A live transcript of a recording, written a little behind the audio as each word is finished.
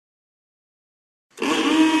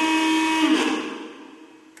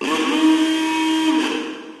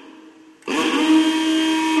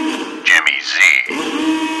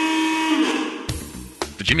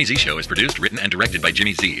Jimmy Z Show is produced, written, and directed by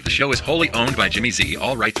Jimmy Z. The show is wholly owned by Jimmy Z,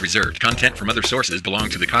 all rights reserved. Content from other sources belong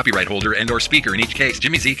to the copyright holder and or speaker in each case.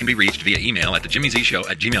 Jimmy Z can be reached via email at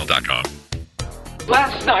thejimmyzshow@gmail.com.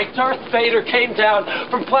 Last night, Darth Vader came down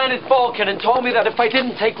from planet Vulcan and told me that if I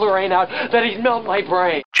didn't take Lorraine out, that he'd melt my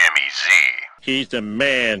brain. Jimmy Z. He's the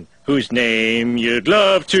man whose name you'd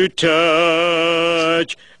love to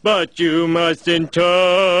touch, but you mustn't touch.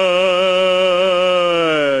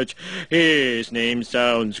 His name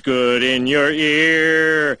sounds good in your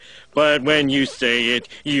ear, but when you say it,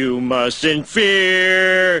 you mustn't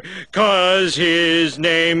fear, 'cause his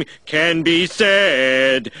name can be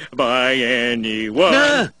said by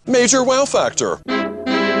anyone. Major wow factor.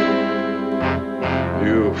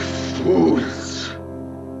 You fools!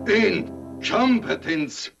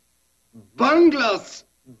 Incompetence! Bunglers!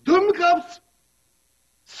 Dummkopf!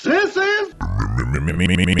 Sissies!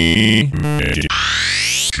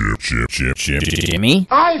 Jimmy?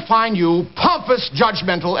 I find you pompous,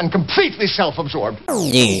 judgmental, and completely self-absorbed.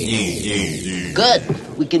 Good.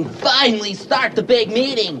 We can finally start the big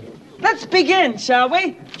meeting. Let's begin, shall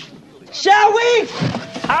we? Shall we?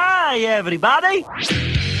 Hi, everybody.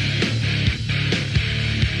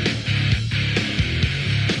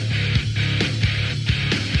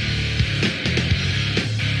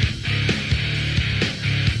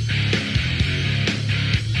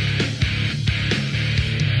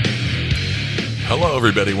 Hello,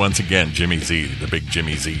 everybody. Once again, Jimmy Z, the Big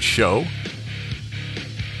Jimmy Z Show.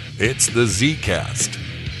 It's the Zcast,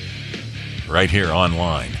 right here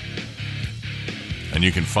online. And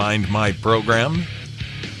you can find my program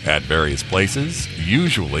at various places,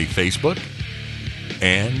 usually Facebook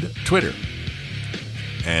and Twitter.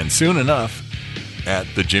 And soon enough, at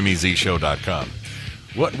thejimmyzshow.com.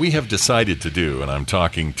 What we have decided to do, and I'm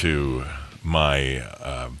talking to my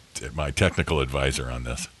technical advisor on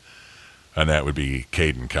this, and that would be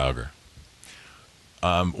Caden Cowger.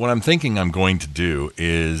 What I'm thinking I'm going to do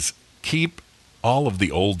is keep all of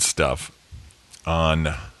the old stuff on,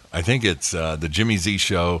 I think it's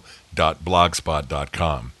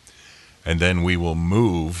thejimmyzshow.blogspot.com. And then we will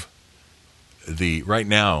move right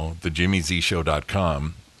now,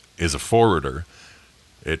 thejimmyzshow.com is a forwarder.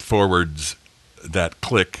 It forwards that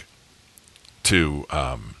click to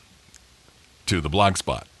the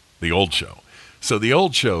Blogspot, the old show. So the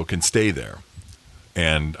old show can stay there,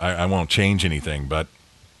 and I won't change anything, but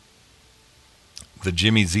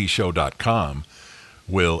thejimmyzshow.com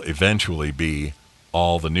will eventually be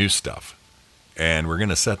all the new stuff. And we're going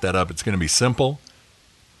to set that up. It's going to be simple.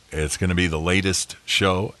 It's going to be the latest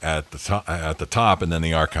show at the top, and then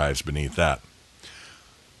the archives beneath that.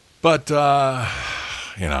 But, when's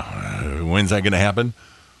that going to happen?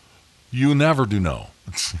 You never do know.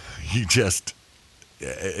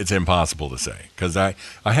 It's impossible to say, because I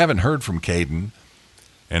haven't heard from Caden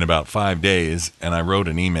in about 5 days, and I wrote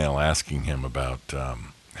an email asking him about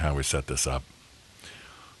how we set this up.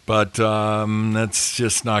 But that's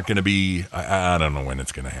just not going to be, I don't know when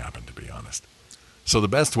it's going to happen, to be honest. So the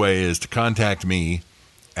best way is to contact me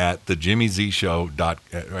at thejimmyzshow.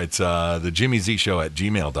 It's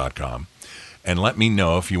thejimmyzshow@gmail.com, and let me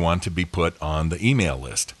know if you want to be put on the email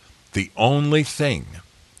list. The only thing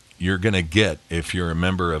you're going to get if you're a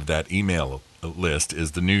member of that email list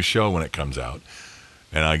is the new show when it comes out.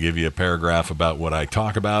 And I'll give you a paragraph about what I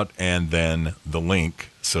talk about and then the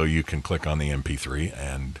link so you can click on the MP3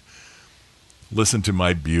 and listen to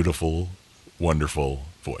my beautiful, wonderful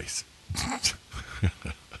voice.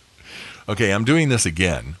 Okay, I'm doing this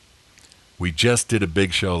again. We just did a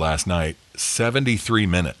big show last night, 73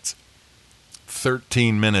 minutes,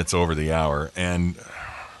 13 minutes over the hour, and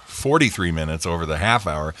 43 minutes over the half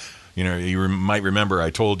hour. You might remember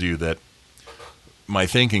I told you that my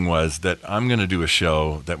thinking was that I'm going to do a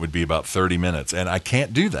show that would be about 30 minutes, and I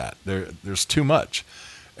can't do that. There's too much.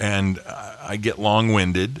 And I get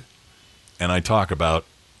long-winded, and I talk about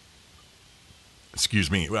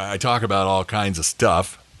all kinds of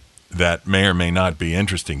stuff that may or may not be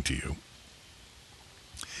interesting to you.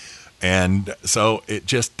 And so it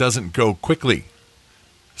just doesn't go quickly.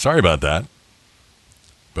 Sorry about that.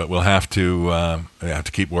 But we'll have to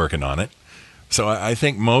keep working on it. So I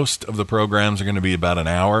think most of the programs are going to be about an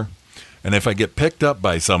hour. And if I get picked up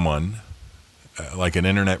by someone, like an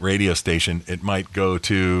internet radio station, it might go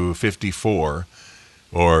to 54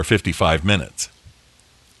 or 55 minutes.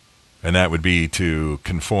 And that would be to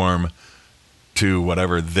conform to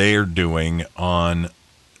whatever they're doing on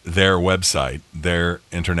their website, their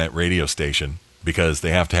internet radio station, because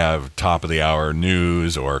they have to have top-of-the-hour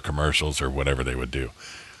news or commercials or whatever they would do.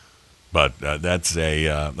 But that's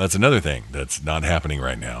another thing that's not happening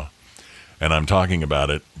right now. And I'm talking about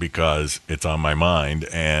it because it's on my mind,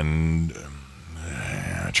 and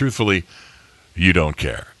truthfully, you don't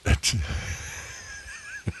care.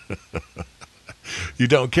 You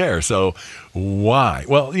don't care. So why?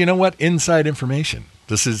 Well, you know what? Inside information.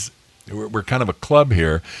 We're kind of a club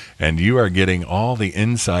here, and you are getting all the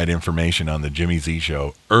inside information on the Jimmy Z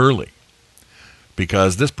Show early,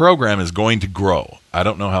 because this program is going to grow. I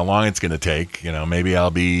don't know how long it's going to take. Maybe I'll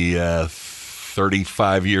be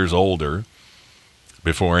 35 years older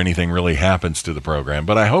before anything really happens to the program.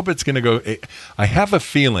 But I hope it's going to go. I have a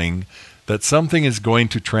feeling that something is going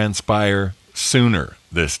to transpire sooner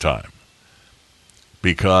this time,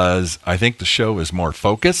 because I think the show is more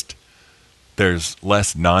focused. There's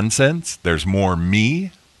less nonsense. There's more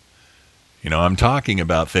me. I'm talking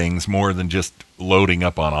about things more than just loading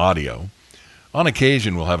up on audio. On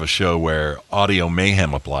occasion, we'll have a show where audio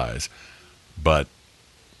mayhem applies. But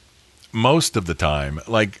most of the time,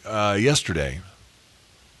 like yesterday,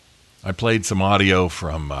 I played some audio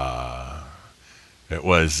from, it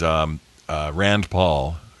was Rand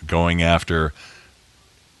Paul going after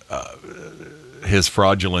his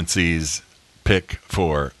fraudulency's pick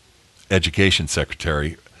for education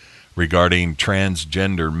secretary regarding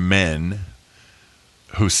transgender men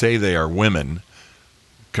who say they are women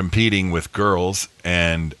competing with girls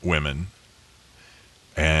and women.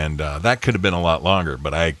 And that could have been a lot longer,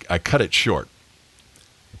 but I cut it short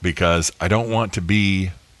because I don't want to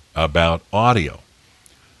be about audio.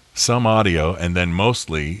 Some audio and then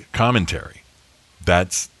mostly commentary.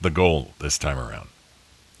 That's the goal this time around.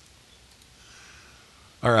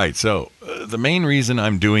 All right, so the main reason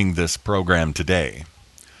I'm doing this program today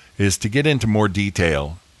is to get into more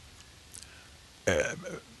detail.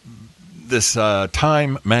 This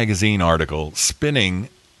Time magazine article spinning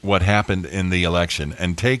what happened in the election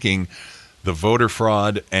and taking the voter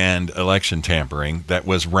fraud and election tampering that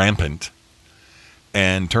was rampant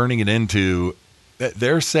and turning it into,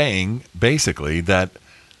 they're saying basically that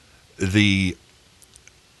the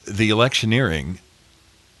electioneering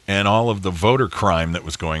and all of the voter crime that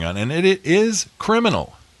was going on, and it is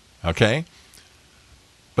criminal, okay?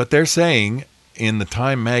 But they're saying in the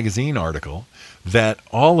Time magazine article that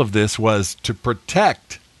all of this was to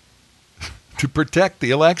protect the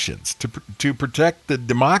elections, to protect the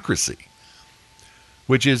democracy,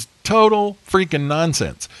 which is total freaking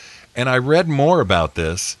nonsense. And I read more about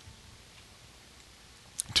this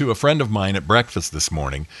to a friend of mine at breakfast this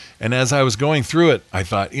morning, and as I was going through it, I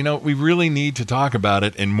thought, we really need to talk about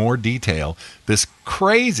it in more detail. This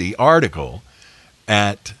crazy article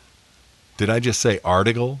at, did I just say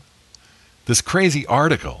article? This crazy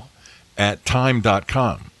article at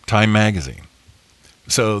time.com, Time Magazine.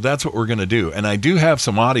 So that's what we're going to do. And I do have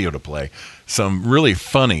some audio to play, some really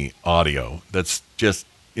funny audio that's just,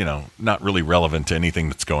 not really relevant to anything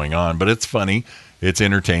that's going on, but it's funny, it's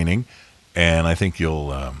entertaining, and I think you'll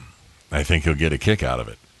get a kick out of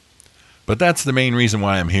it. But that's the main reason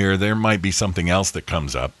why I'm here. There might be something else that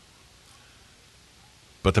comes up.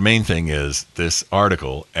 But the main thing is this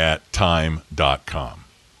article at time.com.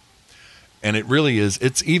 And it really is,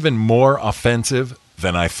 it's even more offensive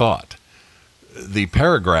than I thought. The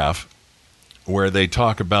paragraph where they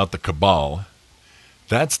talk about the cabal,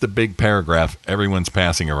 that's the big paragraph everyone's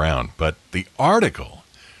passing around. But the article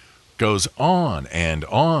goes on and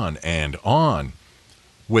on and on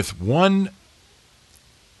with one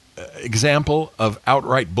example of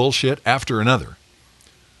outright bullshit after another.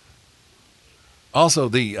 Also,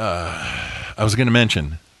 I was going to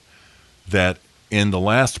mention that in the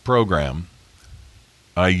last program,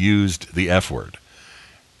 I used the F word,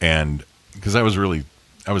 and because I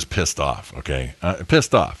was pissed off, okay?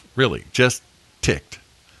 Pissed off, really, just ticked.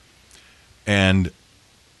 And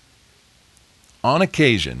on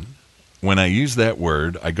occasion, when I use that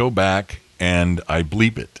word, I go back and I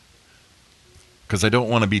bleep it because I don't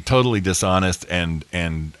want to be totally dishonest and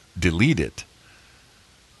delete it.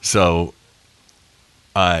 So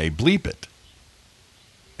I bleep it,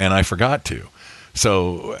 and I forgot to.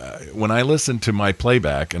 So when I listen to my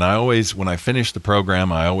playback, and when I finish the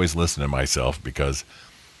program, I always listen to myself because,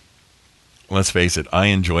 let's face it, I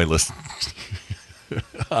enjoy listening.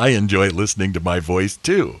 I enjoy listening to my voice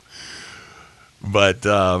too. But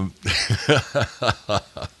so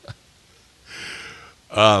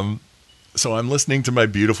I'm listening to my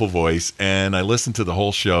beautiful voice, and I listened to the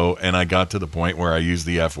whole show, and I got to the point where I used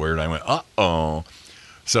the F word. I went, uh-oh.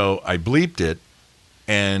 So I bleeped it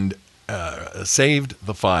and saved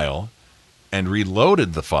the file and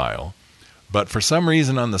reloaded the file. But for some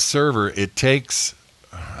reason on the server, it takes,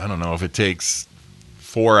 I don't know if it takes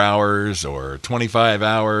 4 hours or 25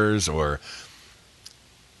 hours or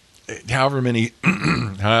however many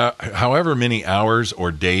however many hours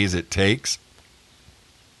or days it takes,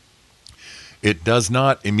 it does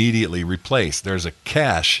not immediately replace. There's a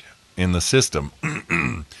cache in the system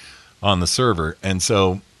on the server, and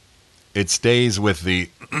so it stays with the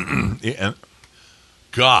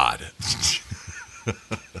God.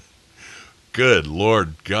 Good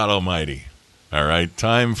Lord God Almighty. All right,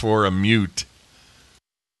 time for a mute.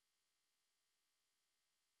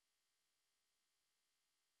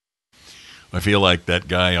 I feel like that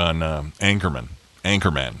guy on Anchorman,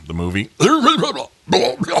 the movie.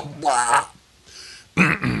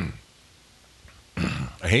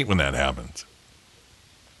 I hate when that happens.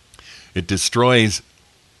 It destroys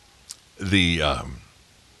the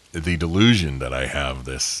delusion that I have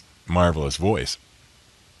this marvelous voice.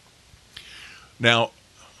 Now,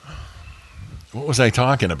 what was I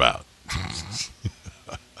talking about?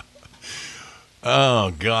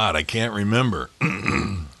 Oh God, I can't remember.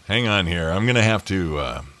 Hang on here. I'm gonna have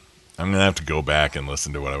to go back and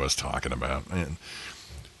listen to what I was talking about. Man,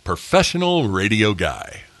 professional radio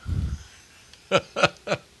guy.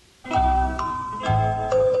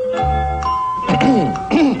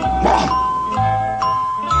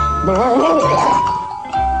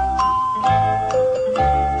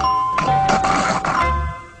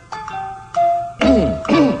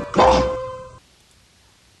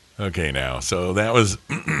 Okay, now, so that was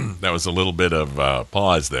that was a little bit of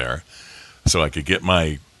pause there, so I could get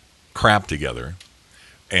my crap together,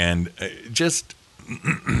 and just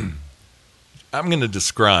I'm going to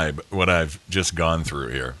describe what I've just gone through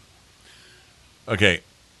here. Okay,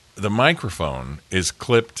 the microphone is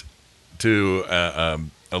clipped to a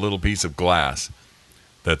little piece of glass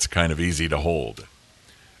that's kind of easy to hold,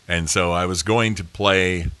 and so I was going to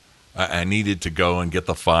play. I needed to go and get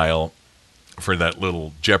the file for that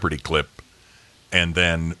little Jeopardy clip, and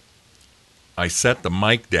then I set the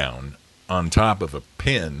mic down on top of a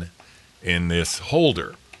pin in this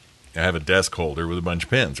holder. I have a desk holder with a bunch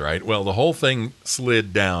of pins, right? Well, the whole thing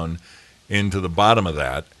slid down into the bottom of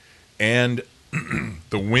that, and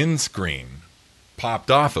the windscreen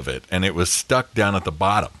popped off of it, and it was stuck down at the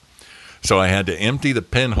bottom. So I had to empty the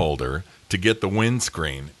pin holder to get the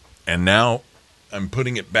windscreen, and now I'm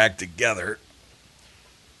putting it back together.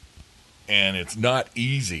 And it's not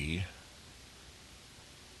easy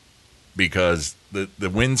because the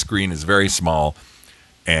windscreen is very small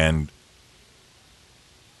and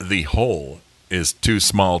the hole is too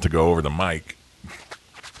small to go over the mic.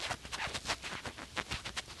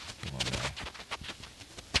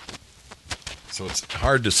 So it's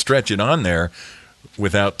hard to stretch it on there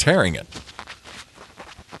without tearing it.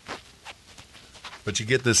 But you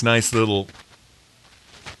get this nice little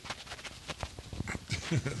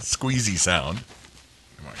squeezy sound.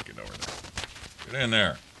 Come on, get over there. Get in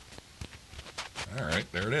there. All right,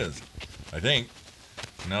 there it is. I think.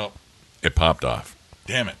 Nope. It popped off.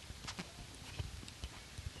 Damn it.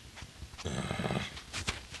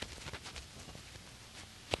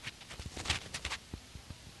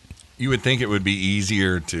 You would think it would be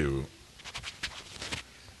easier to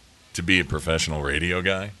be a professional radio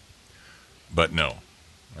guy, but no.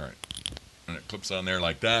 All right. And it clips on there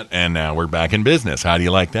like that, and now we're back in business. How do you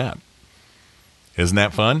like that? Isn't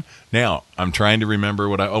that fun? Now, I'm trying to remember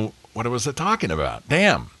what was I talking about?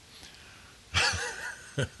 Damn.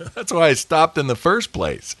 That's why I stopped in the first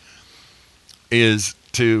place, is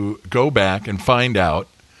to go back and find out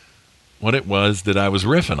what it was that I was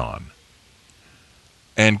riffing on.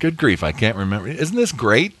 And good grief, I can't remember. Isn't this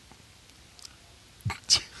great?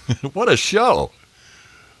 What a show.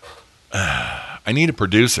 I need a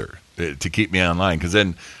producer to keep me online, because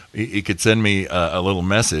then he could send me a little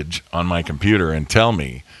message on my computer and tell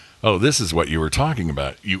me, oh, this is what you were talking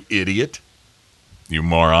about, you idiot, you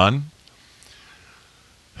moron.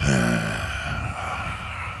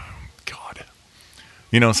 God.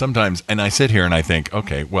 You know, sometimes, and I sit here and I think,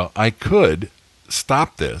 okay, well, I could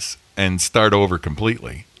stop this and start over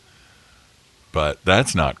completely, but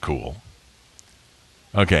that's not cool.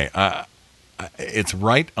 Okay, it's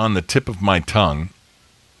right on the tip of my tongue,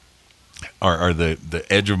 or the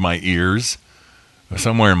edge of my ears,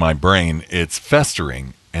 somewhere in my brain. It's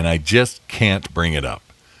festering, and I just can't bring it up.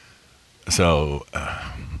 So,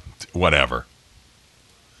 whatever.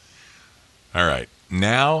 All right,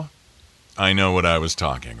 now I know what I was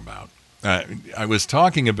talking about. I was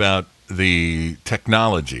talking about the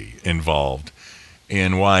technology involved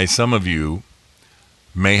in why some of you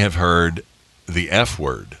may have heard the F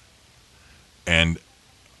word. And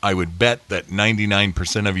I would bet that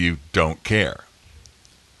 99% of you don't care.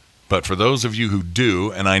 But for those of you who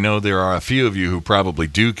do, and I know there are a few of you who probably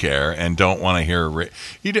do care and don't want to hear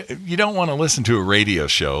you don't want to listen to a radio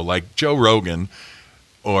show like Joe Rogan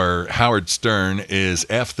or Howard Stern is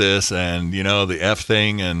F this and, the F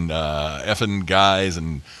thing and effing guys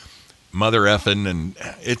and mother effing, and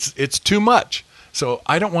it's too much. So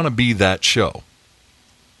I don't want to be that show.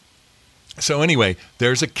 So anyway,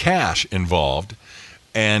 there's a cache involved,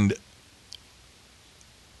 and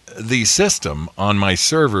the system on my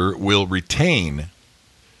server will retain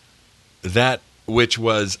that which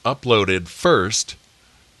was uploaded first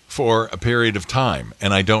for a period of time,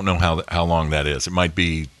 and I don't know how long that is. It might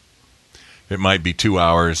be 2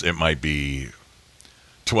 hours, it might be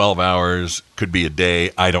 12 hours, could be a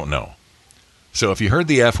day, I don't know. So if you heard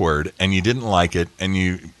the F word and you didn't like it and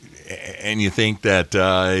you think that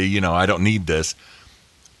I don't need this,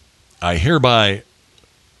 I hereby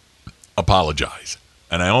apologize.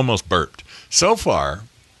 And I almost burped. So far,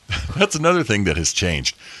 that's another thing that has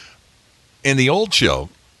changed. In the old show,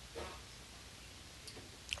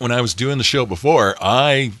 when I was doing the show before,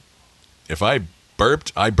 if I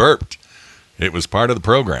burped, I burped. It was part of the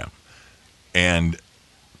program. And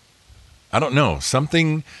I don't know,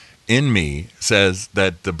 something in me says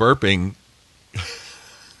that the burping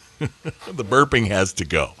has to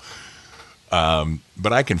go.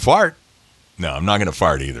 But I can fart. No, I'm not going to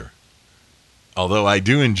fart either. Although I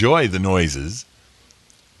do enjoy the noises,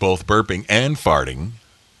 both burping and farting,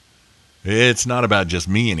 it's not about just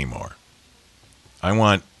me anymore. I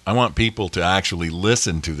want people to actually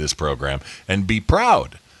listen to this program and be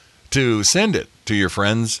proud to send it to your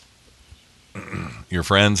friends and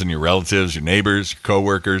your relatives, your neighbors, your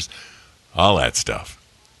coworkers, all that stuff.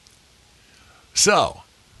 So,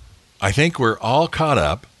 I think we're all caught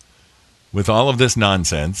up with all of this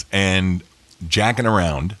nonsense and jacking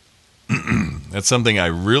around. That's something I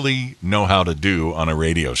really know how to do on a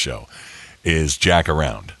radio show, is jack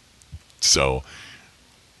around. So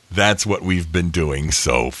that's what we've been doing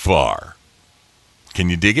so far. Can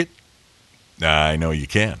you dig it? I know you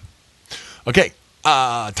can. Okay,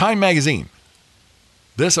 Time Magazine.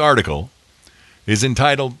 This article is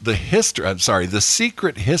entitled The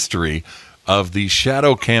Secret History of the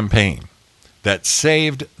Shadow Campaign That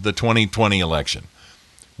Saved the 2020 Election.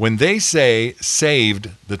 When they say saved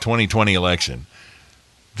the 2020 election,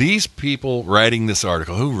 these people writing this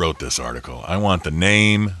article, who wrote this article? I want the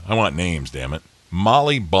name. I want names, damn it.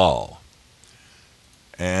 Molly Ball.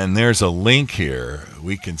 And there's a link here.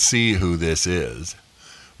 We can see who this is.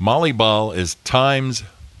 Molly Ball is Times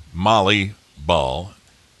Molly Ball.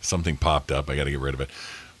 Something popped up. I got to get rid of it.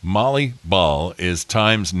 Molly Ball is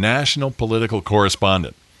Times national political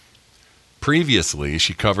correspondent. Previously,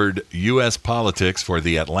 she covered U.S. politics for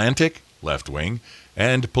The Atlantic, left wing,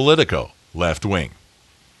 and Politico, left wing,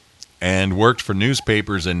 and worked for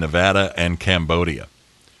newspapers in Nevada and Cambodia.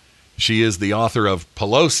 She is the author of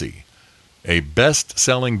Pelosi, a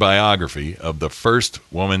best-selling biography of the first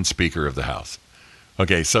woman Speaker of the House.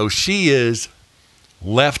 Okay, so she is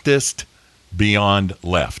leftist beyond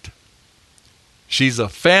left. She's a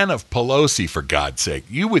fan of Pelosi, for God's sake.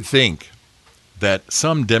 You would think that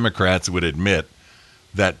some Democrats would admit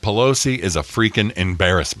that Pelosi is a freaking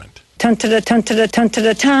embarrassment.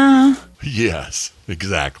 Tun-ta-da-tun-ta-da-tun-ta-da-tun. Yes,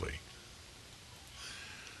 exactly.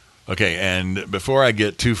 Okay, and before I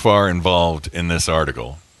get too far involved in this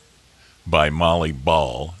article by Molly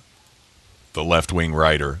Ball, the left-wing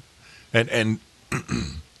writer, and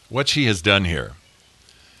what she has done here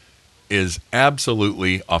is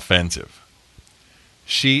absolutely offensive.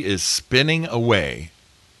 She is spinning away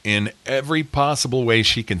in every possible way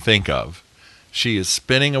she can think of. She is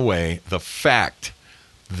spinning away the fact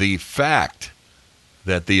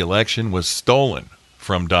that the election was stolen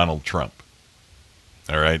from Donald Trump.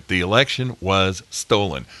 All right, the election was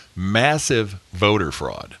stolen. Massive voter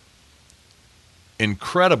fraud.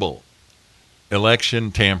 Incredible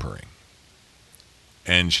election tampering.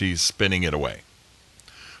 And she's spinning it away.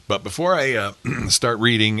 But before I start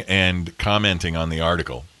reading and commenting on the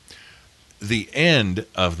article, the end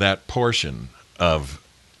of that portion of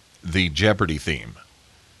the Jeopardy theme,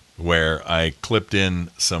 where I clipped in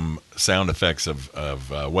some sound effects of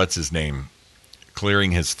what's his name clearing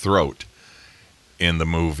his throat in the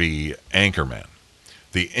movie Anchorman.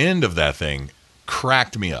 The end of that thing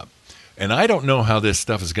cracked me up. And I don't know how this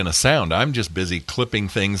stuff is going to sound. I'm just busy clipping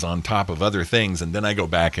things on top of other things, and then I go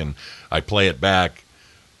back and I play it back,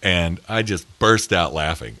 and I just burst out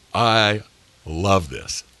laughing. I love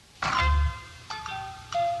this.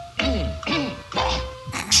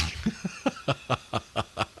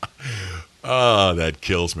 Oh, that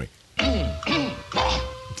kills me.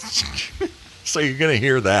 So you're going to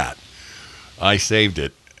hear that. I saved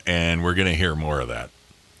it, And we're going to hear more of that.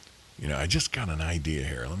 I just got an idea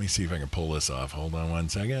here. Let me see if I can pull this off. Hold on one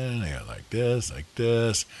second. I got like this.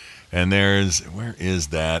 And where is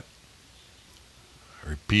that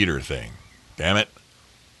repeater thing? Damn it.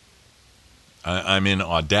 I'm in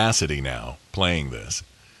Audacity now playing this.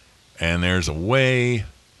 And there's a way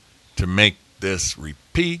to make this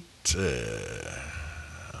repeat.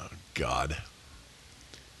 Oh, God.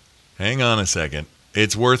 Hang on a second.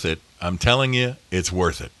 It's worth it. I'm telling you, it's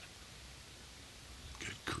worth it.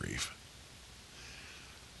 Good grief.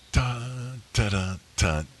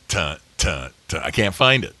 I can't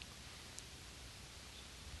find it.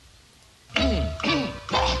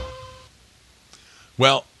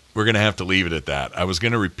 Well, we're going to have to leave it at that. I was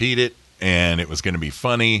going to repeat it, and it was going to be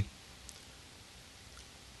funny.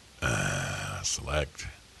 Select.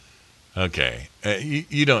 Okay.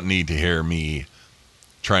 You don't need to hear me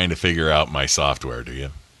trying to figure out my software, do you?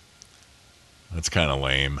 That's kind of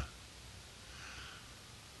lame.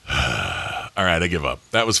 All right, I give up.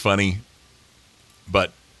 That was funny,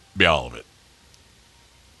 but be all of it.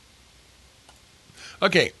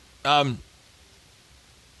 Okay.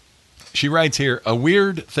 She writes here, a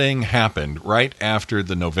weird thing happened right after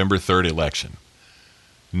the November 3rd election.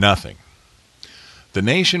 Nothing. The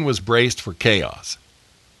nation was braced for chaos.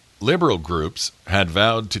 Liberal groups had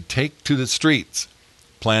vowed to take to the streets,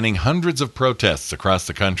 planning hundreds of protests across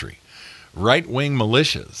the country. Right-wing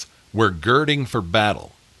militias were girding for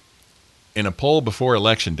battle. In a poll before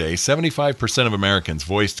Election Day, 75% of Americans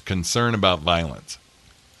voiced concern about violence.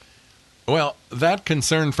 Well, that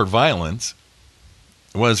concern for violence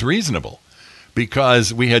was reasonable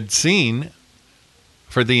because we had seen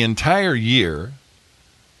for the entire year,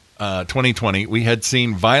 2020, we had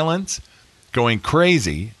seen violence going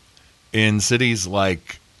crazy in cities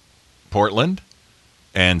like Portland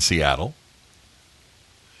and Seattle.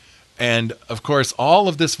 And, of course, all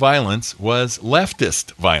of this violence was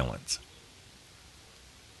leftist violence.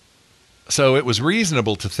 So it was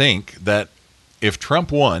reasonable to think that if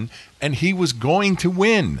Trump won, and he was going to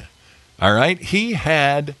win, all right, he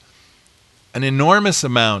had an enormous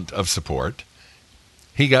amount of support.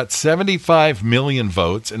 He got 75 million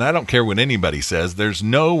votes, and I don't care what anybody says, there's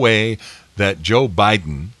no way that Joe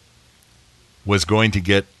Biden was going to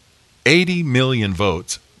get 80 million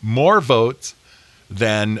votes, more votes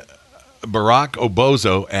than Barack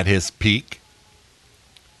Obozo at his peak.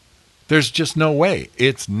 There's just no way.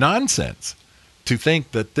 It's nonsense to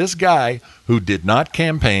think that this guy who did not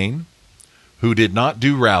campaign, who did not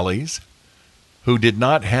do rallies, who did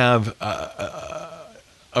not have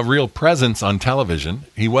a real presence on television,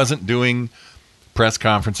 he wasn't doing press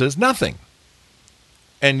conferences, nothing.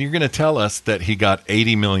 And you're going to tell us that he got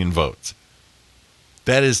 80 million votes.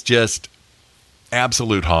 That is just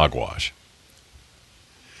absolute hogwash.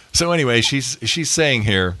 So anyway, she's saying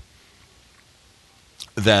here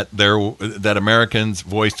that Americans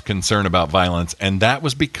voiced concern about violence, and that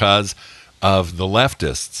was because of the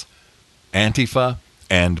leftists, Antifa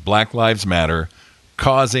and Black Lives Matter,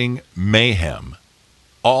 causing mayhem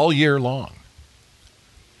all year long.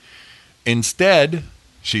 Instead,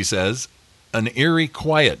 she says, an eerie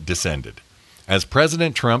quiet descended. As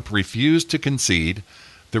President Trump refused to concede,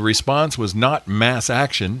 the response was not mass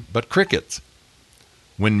action, but crickets.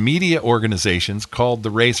 When media organizations called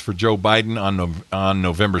the race for Joe Biden on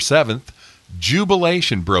November 7th,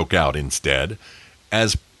 jubilation broke out instead,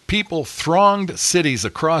 as people thronged cities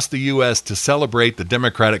across the U.S. to celebrate the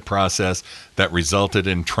democratic process that resulted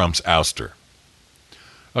in Trump's ouster.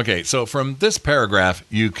 Okay, so from this paragraph,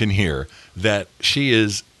 you can hear that she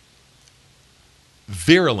is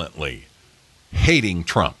virulently hating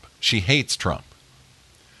Trump. She hates Trump.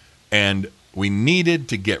 And we needed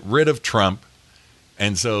to get rid of Trump.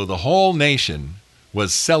 And so the whole nation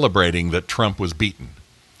was celebrating that Trump was beaten.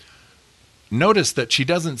 Notice that she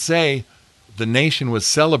doesn't say the nation was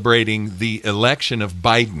celebrating the election of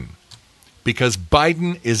Biden, because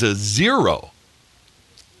Biden is a zero.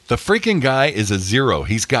 The freaking guy is a zero.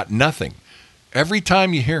 He's got nothing. Every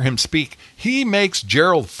time you hear him speak, he makes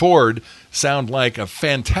Gerald Ford sound like a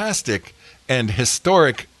fantastic and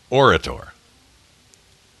historic orator.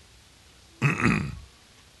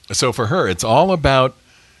 So for her, it's all about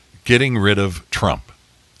getting rid of Trump.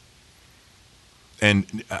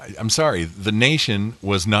 And I'm sorry, the nation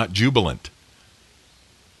was not jubilant.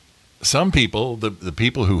 Some people, the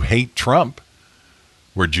people who hate Trump,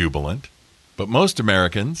 were jubilant, but most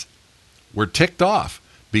Americans were ticked off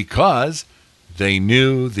because they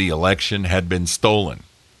knew the election had been stolen.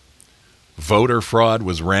 Voter fraud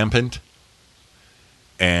was rampant,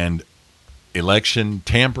 and election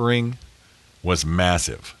tampering was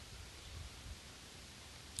massive.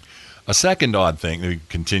 A second odd thing, we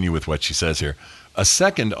continue with what she says here. A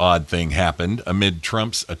second odd thing happened amid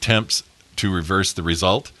Trump's attempts to reverse the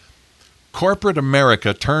result. Corporate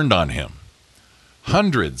America turned on him.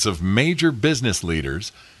 Hundreds of major business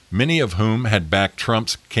leaders, many of whom had backed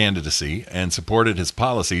Trump's candidacy and supported his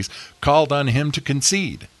policies, called on him to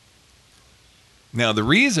concede. Now, the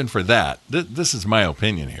reason for that, this is my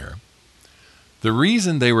opinion here, the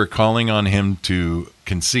reason they were calling on him to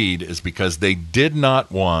concede is because they did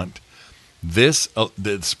not want this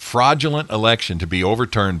fraudulent election to be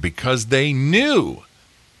overturned, because they knew,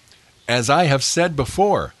 as I have said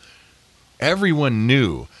before, everyone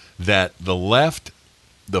knew that the left,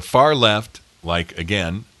 the far left, like,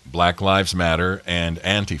 again, Black Lives Matter and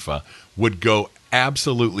Antifa, would go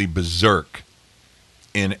absolutely berserk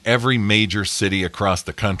in every major city across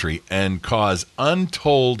the country and cause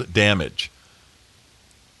untold damage.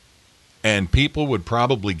 And people would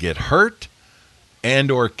probably get hurt and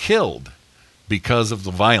or killed because of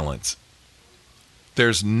the violence.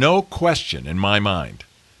 There's no question in my mind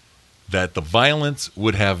that the violence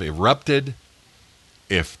would have erupted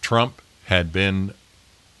if Trump had been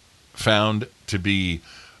found to be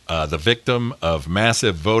the victim of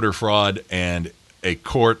massive voter fraud and a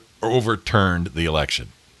court overturned the election.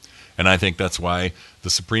 And I think that's why the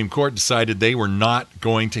Supreme Court decided they were not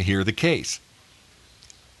going to hear the case.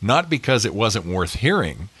 Not because it wasn't worth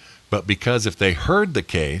hearing, but because if they heard the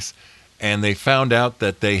case and they found out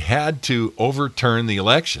that they had to overturn the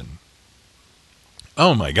election,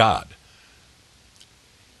 oh my God,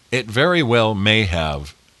 it very well may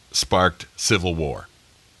have sparked civil war.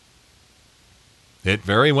 It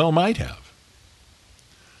very well might have.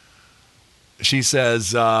 She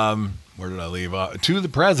says, where did I leave off? To the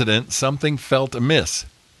president, something felt amiss.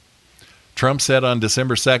 Trump said on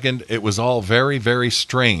December 2nd, it was all very, very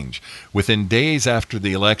strange. Within days after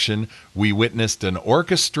the election, we witnessed an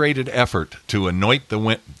orchestrated effort to anoint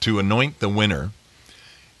the winner,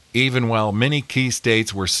 even while many key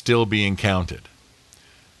states were still being counted.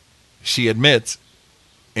 She admits,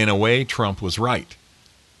 in a way, Trump was right.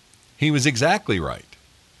 He was exactly right.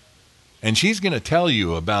 And she's going to tell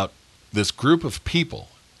you about this group of people,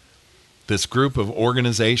 this group of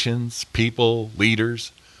organizations, people,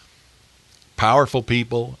 leaders, powerful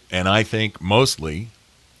people, and I think mostly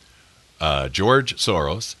George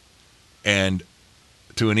Soros, and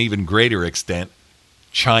to an even greater extent,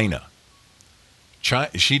 China.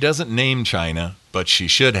 She doesn't name China, but she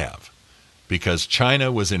should have, because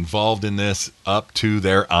China was involved in this up to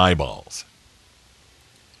their eyeballs.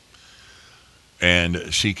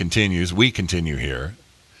 And she continues, we continue here,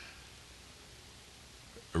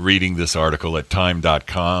 reading this article at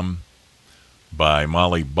time.com by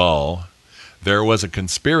Molly Ball. There was a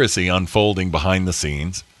conspiracy unfolding behind the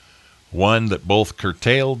scenes, one that both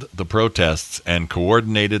curtailed the protests and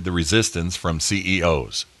coordinated the resistance from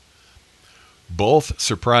CEOs. Both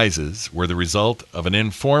surprises were the result of an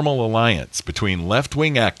informal alliance between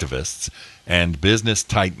left-wing activists and business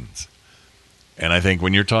titans. And I think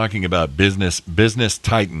when you're talking about business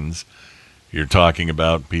titans, you're talking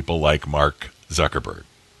about people like Mark Zuckerberg.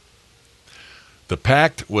 The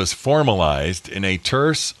pact was formalized in a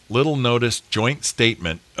terse, little-noticed joint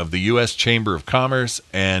statement of the U.S. Chamber of Commerce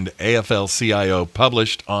and AFL-CIO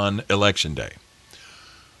published on Election Day.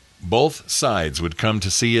 Both sides would come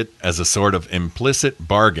to see it as a sort of implicit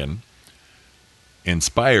bargain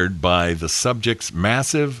inspired by the subject's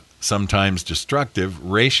massive, sometimes destructive,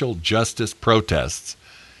 racial justice protests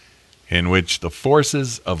in which the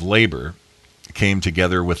forces of labor came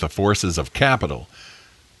together with the forces of capital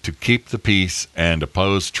to keep the peace and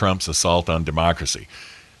oppose Trump's assault on democracy.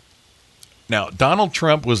 Now, Donald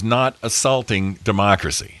Trump was not assaulting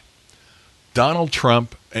democracy. Donald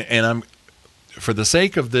Trump, and for the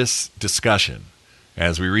sake of this discussion,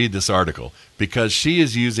 as we read this article, because she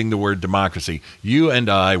is using the word democracy, you and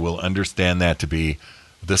I will understand that to be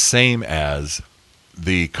the same as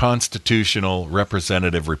the constitutional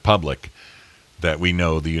representative republic that we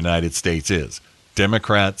know the United States is.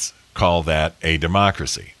 Democrats call that a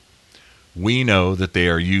democracy. We know that they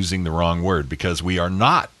are using the wrong word because we are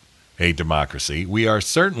not a democracy. We are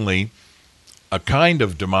certainly a kind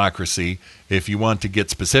of democracy if you want to get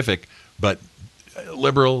specific, but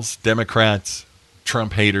liberals, Democrats,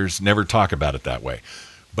 Trump haters never talk about it that way.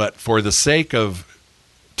 But for the sake of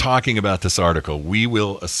talking about this article, we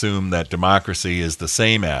will assume that democracy is the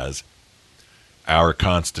same as our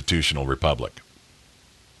constitutional republic.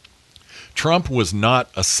 Trump was not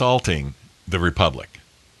assaulting the republic.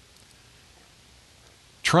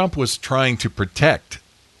 Trump was trying to protect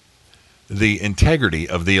the integrity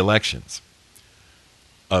of the elections,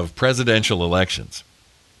 of presidential elections.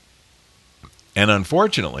 And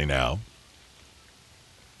unfortunately now,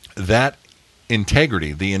 that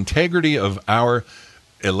integrity, the integrity of our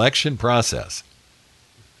election process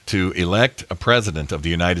to elect a president of the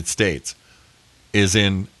United States is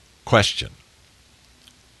in question.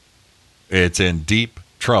 It's in deep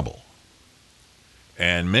trouble.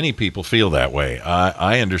 And many people feel that way.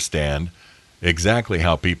 I understand exactly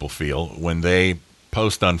how people feel when they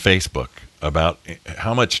post on Facebook about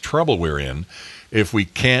how much trouble we're in if we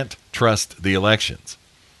can't trust the elections.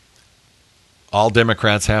 All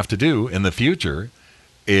Democrats have to do in the future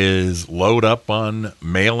is load up on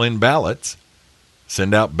mail-in ballots,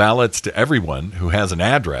 send out ballots to everyone who has an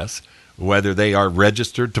address, whether they are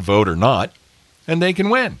registered to vote or not, and they can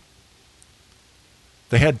win.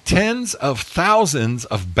 They had tens of thousands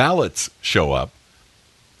of ballots show up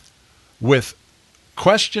with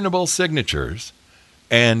questionable signatures,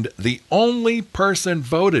 and the only person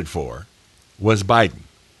voted for was Biden.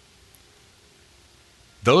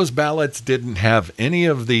 Those ballots didn't have any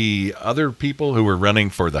of the other people who were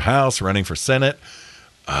running for the House, running for Senate,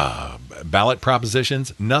 ballot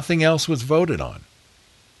propositions. Nothing else was voted on.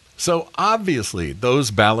 So obviously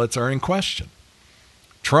those ballots are in question.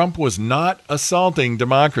 Trump was not assaulting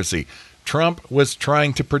democracy. Trump was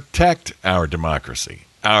trying to protect our democracy,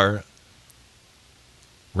 our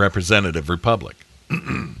representative republic.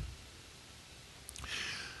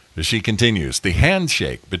 She continues, the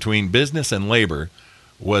handshake between business and labor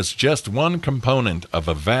was just one component of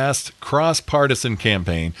a vast cross-partisan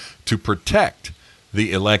campaign to protect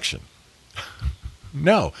the election.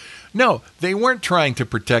 No, they weren't trying to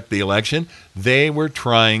protect the election. They were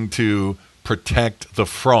trying to protect the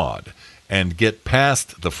fraud and get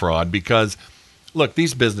past the fraud because, look,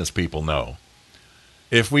 these business people know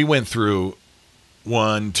if we went through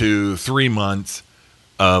 1, 2, 3 months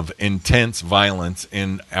of intense violence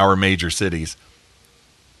in our major cities,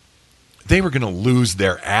 they were going to lose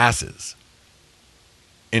their asses.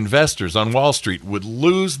 Investors on Wall Street would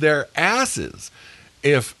lose their asses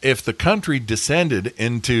if the country descended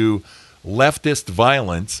into leftist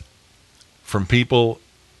violence from people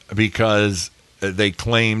because they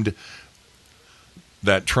claimed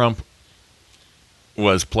that Trump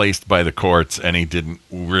was placed by the courts and he didn't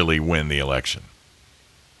really win the election.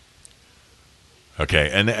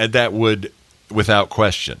 Okay, and that would, without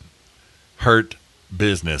question, hurt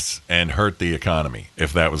business and hurt the economy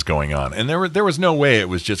if that was going on. And there was no way it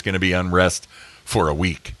was just going to be unrest for a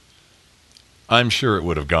week. I'm sure it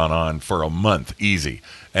would have gone on for a month, easy.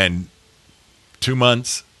 And 2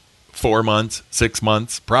 months, 4 months, 6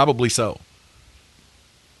 months, probably so.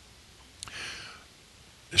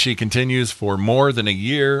 She continues, for more than a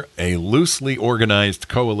year, a loosely organized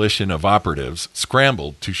coalition of operatives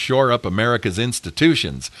scrambled to shore up America's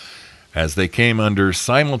institutions as they came under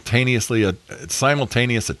simultaneous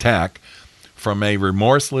attack from a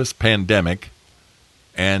remorseless pandemic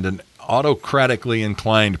and an autocratically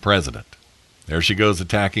inclined president. There she goes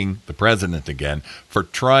attacking the president again for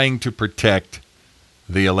trying to protect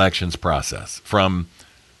the elections process from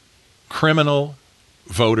criminal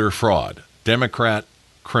voter fraud, Democrat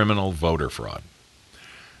criminal voter fraud.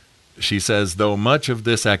 She says, though much of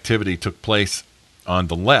this activity took place on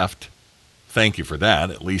the left, thank you for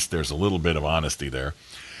that, at least there's a little bit of honesty there,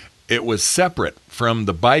 it was separate from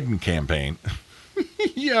the Biden campaign.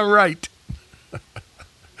 Yeah, right.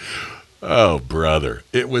 Oh, brother.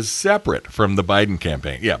 It was separate from the Biden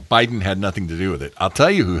campaign. Yeah, Biden had nothing to do with it. I'll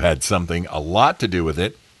tell you who had something, a lot to do with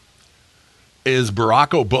it, is Barack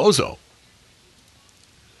Obozo.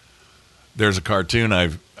 There's a cartoon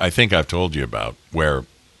I think I've told you about where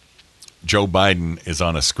Joe Biden is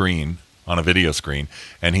on a screen, on a video screen,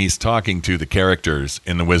 and he's talking to the characters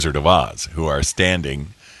in The Wizard of Oz who are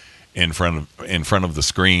standing in front of the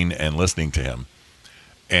screen and listening to him.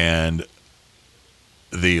 And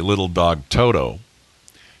the little dog Toto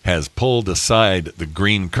has pulled aside the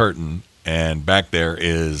green curtain, and back there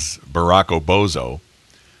is Barack Obozo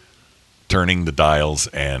turning the dials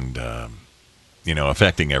and,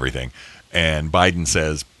 affecting everything. And Biden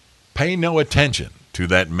says, pay no attention to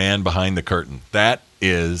that man behind the curtain. That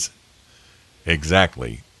is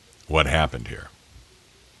exactly what happened here.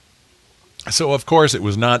 So, of course, it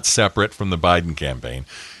was not separate from the Biden campaign.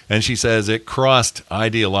 And she says it crossed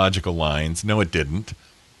ideological lines. No, it didn't.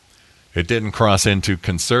 It didn't cross into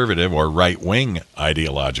conservative or right-wing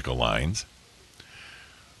ideological lines.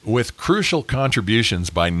 With crucial contributions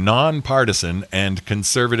by nonpartisan and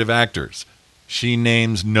conservative actors, she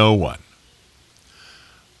names no one.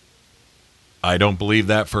 I don't believe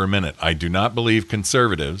that for a minute. I do not believe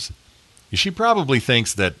conservatives. She probably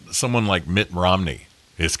thinks that someone like Mitt Romney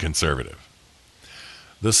is conservative.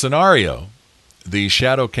 The scenario the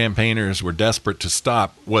shadow campaigners were desperate to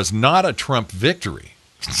stop was not a Trump victory.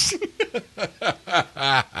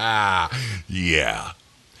 Yeah.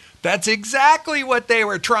 That's exactly what they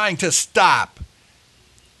were trying to stop.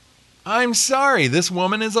 I'm sorry, this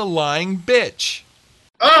woman is a lying bitch.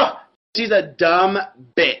 Oh, she's a dumb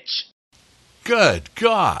bitch. Good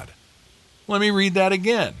God. Let me read that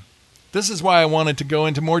again. This is why I wanted to go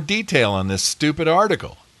into more detail on this stupid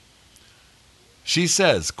article. She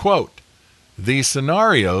says, quote, "The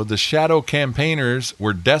scenario the shadow campaigners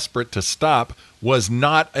were desperate to stop was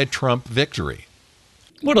not a Trump victory."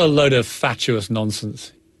 What a load of fatuous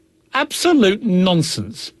nonsense. Absolute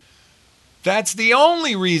nonsense. That's the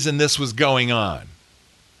only reason this was going on.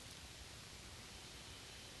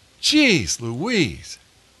 Jeez Louise.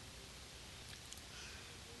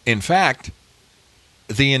 In fact,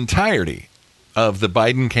 the entirety of the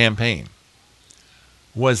Biden campaign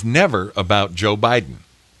was never about Joe Biden.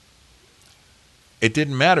 It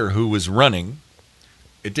didn't matter who was running.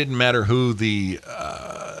 It didn't matter who the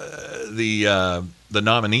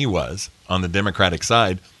nominee was on the Democratic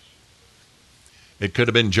side. It could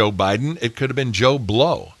have been Joe Biden. It could have been Joe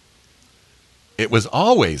Blow. It was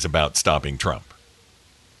always about stopping Trump.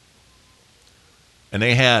 And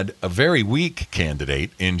they had a very weak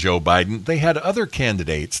candidate in Joe Biden. They had other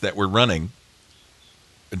candidates that were running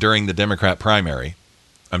during the Democrat primary.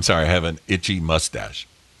 I'm sorry, I have an itchy mustache.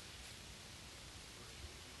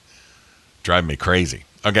 Drive me crazy.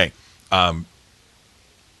 Okay.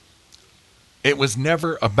 It was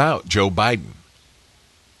never about Joe Biden.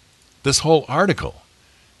 This whole article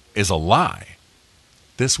is a lie.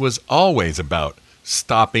 This was always about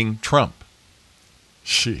stopping Trump.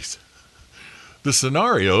 Jeez. The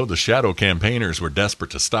scenario the shadow campaigners were desperate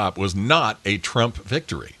to stop was not a Trump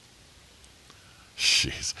victory.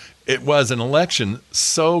 Jeez. It was an election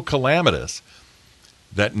so calamitous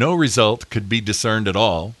that no result could be discerned at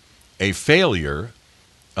all, a failure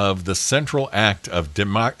of the central act of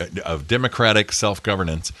democratic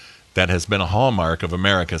self-governance that has been a hallmark of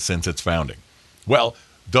America since its founding. Well,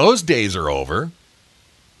 those days are over.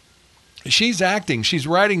 She's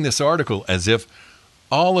writing this article as if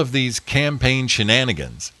all of these campaign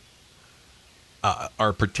shenanigans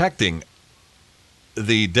are protecting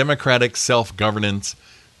the democratic self-governance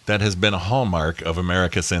that has been a hallmark of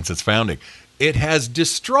America since its founding. It has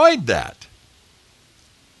destroyed that.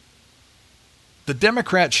 The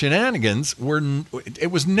Democrat shenanigans it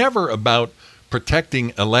was never about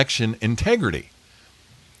protecting election integrity.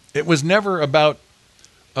 It was never about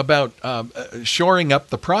shoring up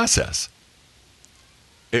the process.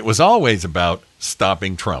 It was always about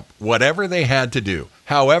stopping Trump. Whatever they had to do,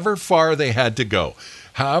 however far they had to go,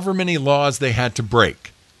 however many laws they had to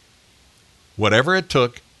break, whatever it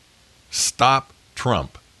took, stop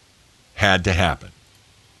Trump had to happen.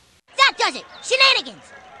 That does it! Shenanigans!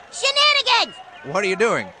 Shenanigans! What are you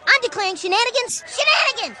doing? I'm declaring shenanigans!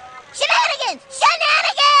 Shenanigans! Shenanigans!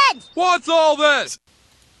 Shenanigans! What's all this?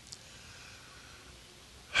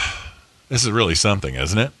 This is really something,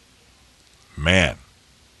 isn't it? Man.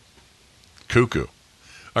 Cuckoo.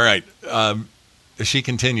 All right. She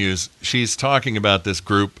continues. She's talking about this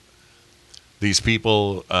group, these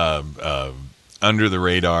people under the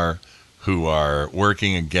radar who are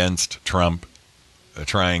working against Trump,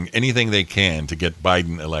 trying anything they can to get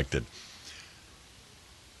Biden elected.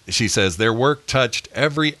 She says their work touched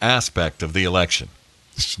every aspect of the election.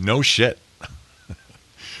 No shit.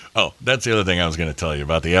 Oh, that's the other thing I was going to tell you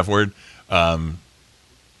about the F word.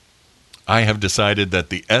 I have decided that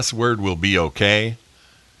the S word will be okay.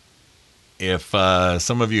 If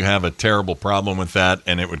some of you have a terrible problem with that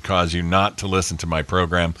and it would cause you not to listen to my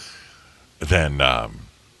program, then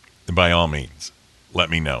by all means, let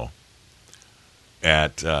me know.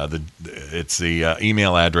 At the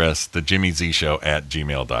email address,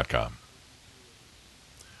 thejimmyzshow@gmail.com.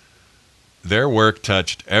 Their work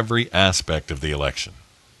touched every aspect of the election.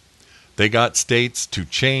 They got states to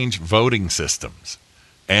change voting systems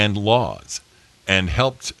and laws and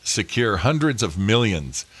helped secure hundreds of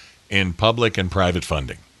millions in public and private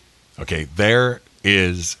funding. Okay, there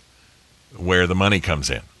is where the money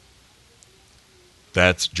comes in.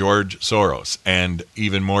 That's George Soros, and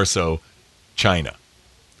even more so, China.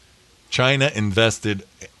 China invested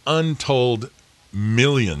untold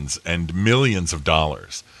millions and millions of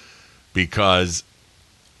dollars because,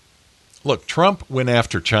 look, Trump went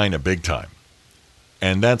after China big time.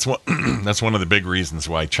 And that's one of the big reasons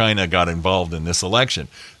why China got involved in this election.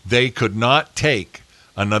 They could not take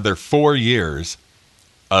another 4 years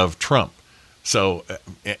of Trump. So,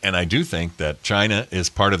 and I do think that China is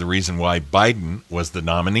part of the reason why Biden was the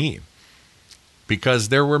nominee, because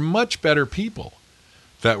there were much better people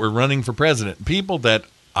that were running for president, people that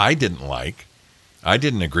I didn't like, I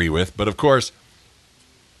didn't agree with, but of course,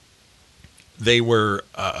 they were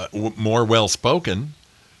more well-spoken,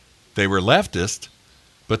 they were leftist,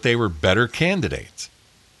 but they were better candidates.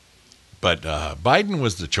 But Biden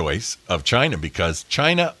was the choice of China because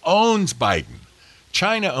China owns Biden.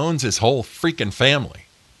 China owns his whole freaking family.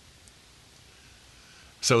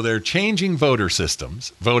 So they're changing voting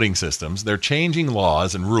systems. They're changing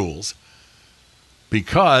laws and rules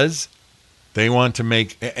because they want to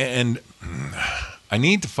make, and I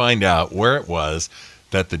need to find out where it was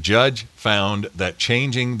that the judge found that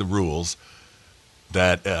changing the rules,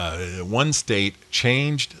 that one state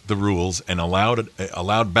changed the rules and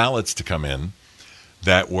allowed ballots to come in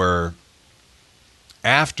that were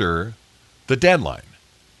after the deadline.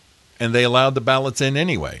 And they allowed the ballots in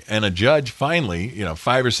anyway. And a judge finally,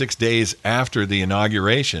 5 or 6 days after the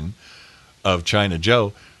inauguration of China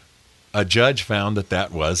Joe, a judge found that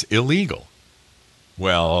that was illegal.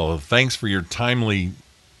 Well, thanks for your timely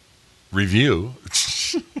review.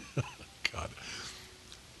 God.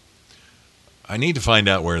 I need to find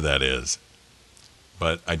out where that is,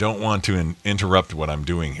 but I don't want to interrupt what I'm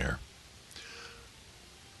doing here.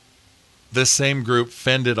 This same group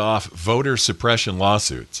fended off voter suppression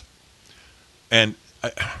lawsuits. And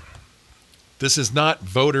this is not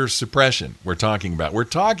voter suppression we're talking about. We're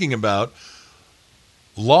talking about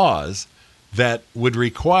laws that would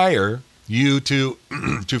require you to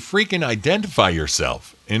freaking identify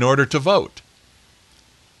yourself in order to vote.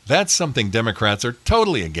 That's something Democrats are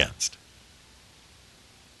totally against.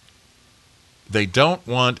 They don't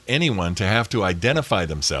want anyone to have to identify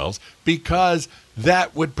themselves because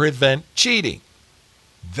that would prevent cheating.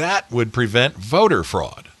 That would prevent voter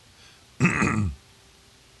fraud.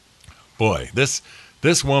 Boy, this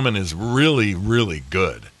woman is really, really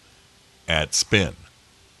good at spin.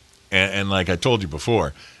 And like I told you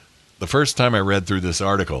before, the first time I read through this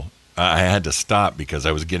article, I had to stop because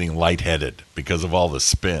I was getting lightheaded because of all the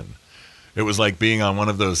spin. It was like being on one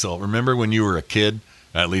of those, remember when you were a kid,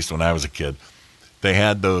 at least when I was a kid, they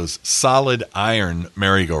had those solid iron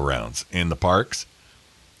merry-go-rounds in the parks.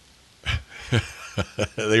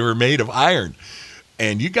 They were made of iron.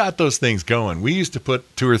 And you got those things going. We used to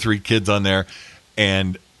put 2 or 3 kids on there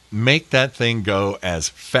and make that thing go as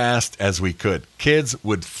fast as we could. Kids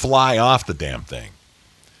would fly off the damn thing.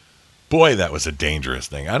 Boy, that was a dangerous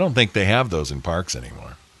thing. I don't think they have those in parks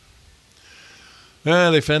anymore.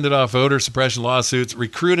 They fended off voter suppression lawsuits,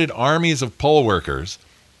 recruited armies of poll workers,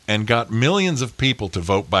 and got millions of people to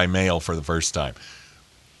vote by mail for the first time.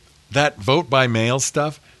 That vote by mail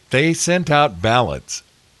stuff, they sent out ballots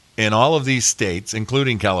in all of these states,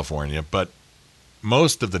 including California, but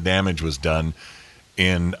most of the damage was done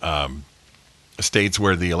in states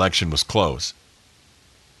where the election was close,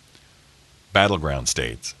 battleground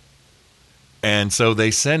states. And so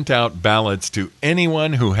they sent out ballots to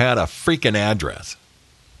anyone who had a freaking address.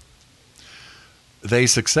 They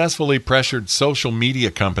successfully pressured social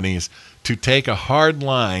media companies to take a hard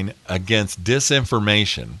line against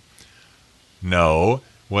disinformation. No,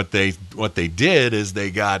 what they did is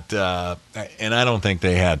they got, and I don't think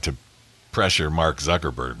they had to pressure Mark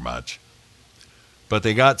Zuckerberg much, but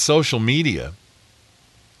they got social media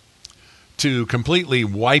to completely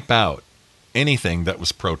wipe out anything that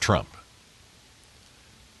was pro-Trump.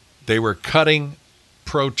 They were cutting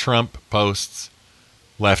pro-Trump posts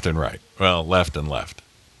left and right. Well, left and left.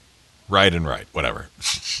 Right and right, whatever.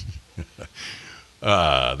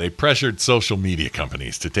 They pressured social media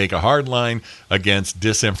companies to take a hard line against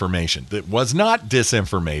disinformation. It was not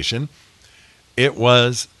disinformation. It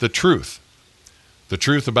was the truth. The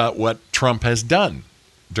truth about what Trump has done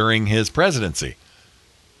during his presidency.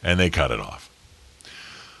 And they cut it off.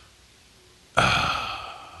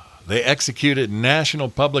 They executed national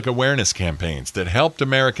public awareness campaigns that helped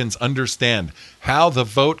Americans understand how the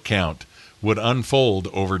vote count would unfold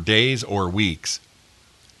over days or weeks.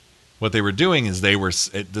 What they were doing is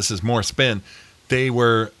this is more spin, they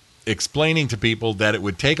were explaining to people that it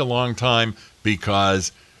would take a long time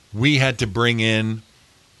because we had to bring in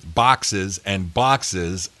boxes and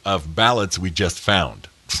boxes of ballots we just found.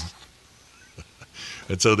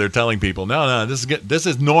 And so they're telling people, no, this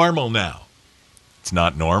is normal now. It's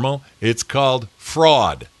not normal. It's called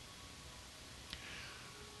fraud.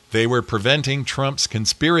 They were preventing Trump's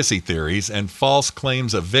conspiracy theories and false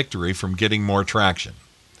claims of victory from getting more traction.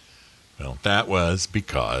 Well, that was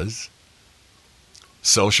because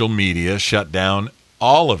social media shut down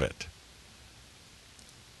all of it.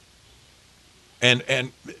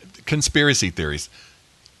 And conspiracy theories.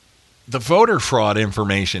 The voter fraud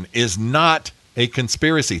information is not a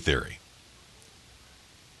conspiracy theory.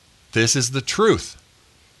 This is the truth.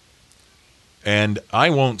 and I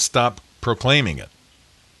won't stop proclaiming it.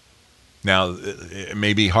 Now, it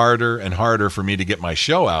may be harder and harder for me to get my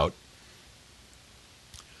show out,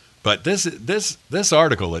 but this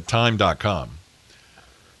article at time.com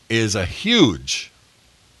is a huge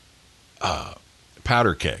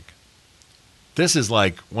powder keg. This is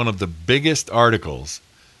like one of the biggest articles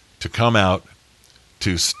to come out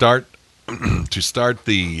to start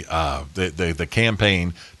the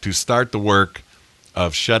campaign, to start the work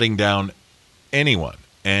of shutting down anyone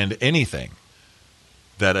and anything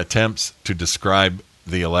that attempts to describe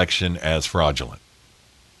the election as fraudulent.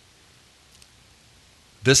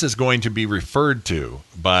 This is going to be referred to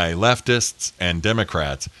by leftists and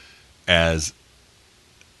Democrats as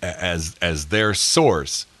their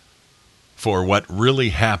source for what really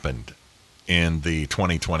happened in the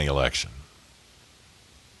 2020 election.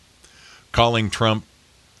 Calling Trump,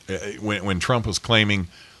 when Trump was claiming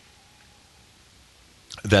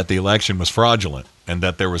that the election was fraudulent and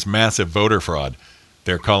that there was massive voter fraud,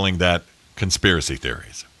 they're calling that conspiracy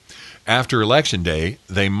theories. After Election Day,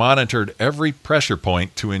 they monitored every pressure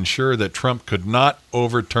point to ensure that Trump could not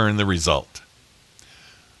overturn the result.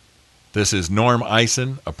 This is Norm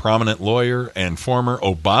Eisen, a prominent lawyer and former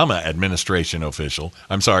Obama administration official,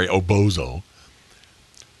 Obozo,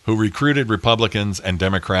 who recruited Republicans and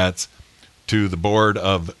Democrats to the board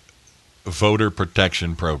of Voter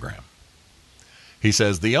Protection Program. He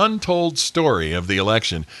says the untold story of the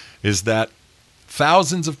election is that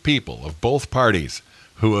thousands of people of both parties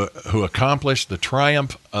who accomplished the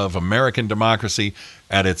triumph of American democracy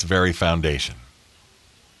at its very foundation.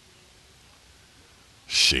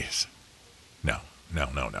 Jeez. No.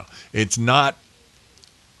 It's not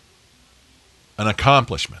an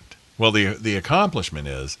accomplishment. Well, the accomplishment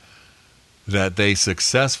is that they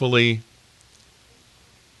successfully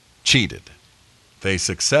cheated. They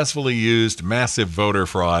successfully used massive voter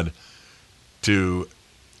fraud to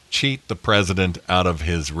cheat the president out of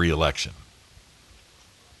his reelection.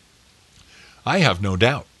 I have no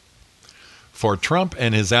doubt. For Trump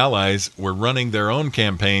and his allies were running their own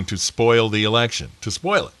campaign to spoil the election, to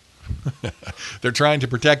spoil it. They're trying to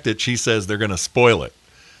protect it. She says they're going to spoil it.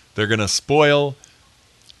 They're going to spoil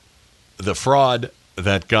the fraud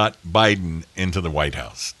that got Biden into the White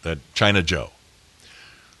House, that China Joe.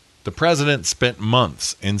 The president spent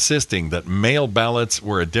months insisting that mail ballots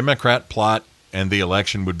were a Democrat plot and the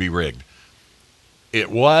election would be rigged.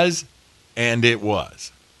 It was, and it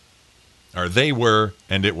was. Or they were,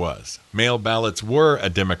 and it was. Mail ballots were a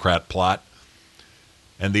Democrat plot,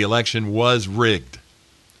 and the election was rigged.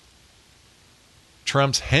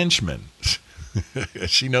 Trump's henchmen,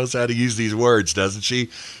 she knows how to use these words, doesn't she?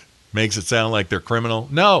 Makes it sound like they're criminal.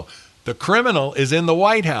 No, the criminal is in the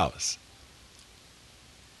White House.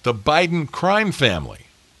 The Biden crime family.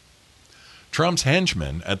 Trump's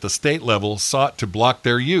henchmen at the state level sought to block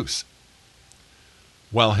their use,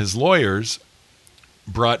 while his lawyers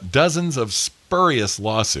brought dozens of spurious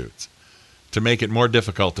lawsuits to make it more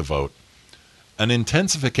difficult to vote, an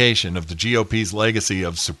intensification of the GOP's legacy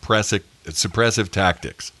of suppressive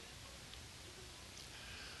tactics.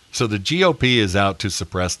 So the GOP is out to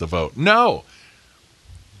suppress the vote. No!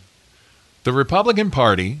 The Republican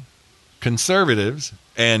Party, conservatives,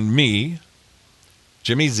 and me,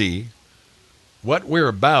 Jimmy Z, what we're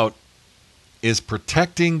about is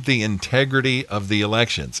protecting the integrity of the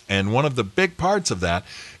elections. And one of the big parts of that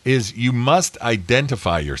is you must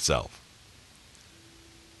identify yourself.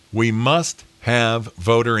 We must have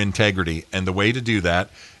voter integrity. And the way to do that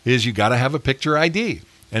is you got to have a picture ID.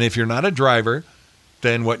 And if you're not a driver,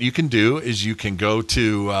 then what you can do is you can go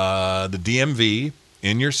to the DMV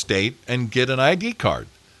in your state and get an ID card.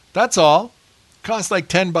 That's all. Costs like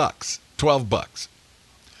 $10, $12.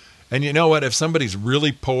 And you know what? If somebody's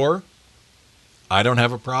really poor, I don't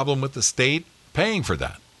have a problem with the state paying for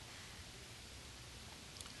that.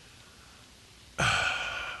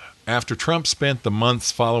 After Trump spent the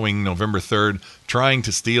months following November 3rd trying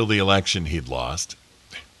to steal the election he'd lost,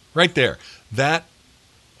 right there, that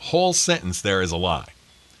whole sentence there is a lie.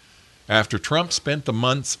 After Trump spent the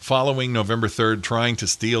months following November 3rd trying to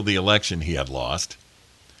steal the election he had lost,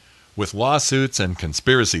 with lawsuits and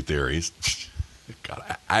conspiracy theories,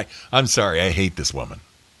 God, I'm sorry, I hate this woman.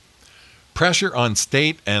 Pressure on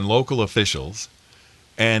state and local officials,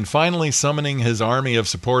 and finally summoning his army of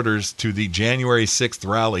supporters to the January 6th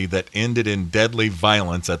rally that ended in deadly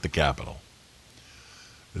violence at the Capitol.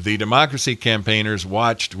 The democracy campaigners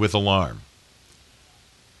watched with alarm.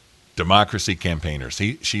 Democracy campaigners.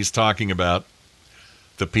 She's talking about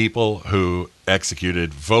the people who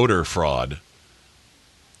executed voter fraud.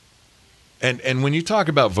 And when you talk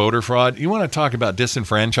about voter fraud, you want to talk about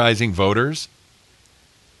disenfranchising voters?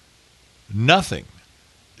 Nothing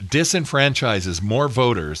disenfranchises more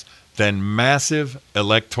voters than massive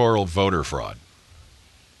electoral voter fraud.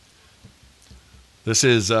 This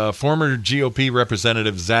is former GOP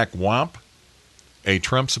Representative Zach Wamp, a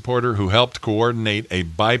Trump supporter who helped coordinate a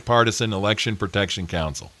bipartisan election protection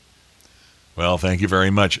council. Well, thank you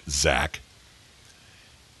very much, Zach.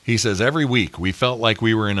 He says, every week we felt like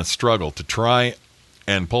we were in a struggle to try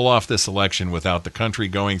and pull off this election without the country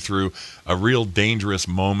going through a real dangerous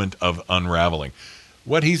moment of unraveling.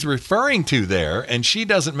 What he's referring to there, and she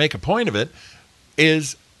doesn't make a point of it,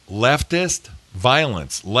 is leftist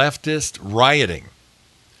violence, leftist rioting,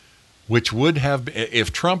 which would have,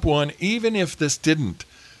 if Trump won, even if this didn't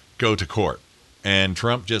go to court, and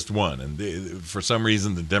Trump just won, and for some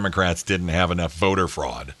reason the Democrats didn't have enough voter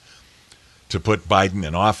fraud to put Biden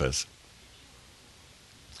in office,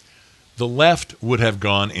 the left would have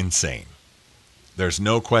gone insane. There's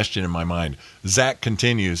no question in my mind. Zach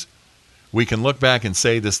continues, we can look back and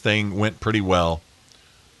say this thing went pretty well,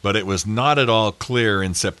 but it was not at all clear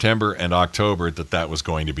in September and October that that was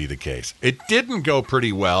going to be the case. It didn't go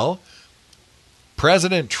pretty well.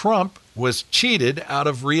 President Trump was cheated out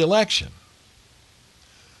of re-election.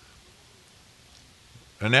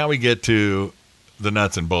 And now we get to the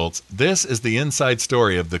nuts and bolts. This is the inside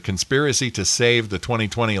story of the conspiracy to save the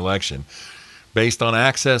 2020 election based on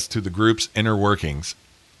access to the group's inner workings,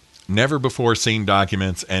 never-before-seen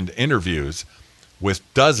documents, and interviews with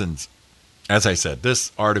dozens. As I said,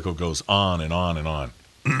 this article goes on and on and on.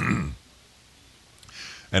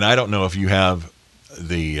 And I don't know if you have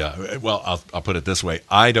the, I'll put it this way.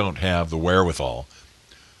 I don't have the wherewithal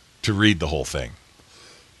to read the whole thing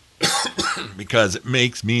because it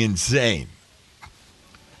makes me insane.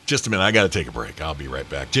 Just a minute, I got to take a break. I'll be right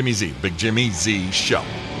back. Jimmy Z, Big Jimmy Z Show.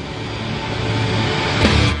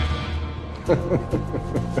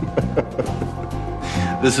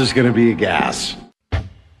 This is going to be a gas.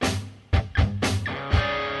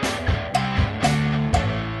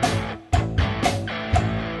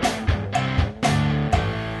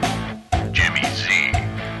 Jimmy Z.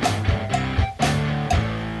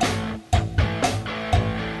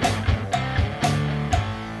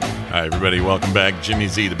 Hi, everybody. Welcome back. Jimmy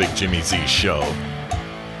Z, the Big Jimmy Z Show.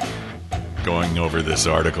 Going over this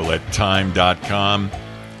article at time.com,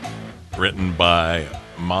 written by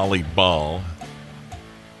Molly Ball.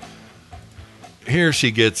 Here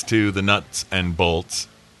she gets to the nuts and bolts.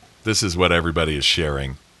 This is what everybody is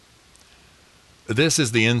sharing. This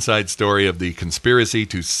is the inside story of the conspiracy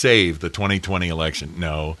to save the 2020 election.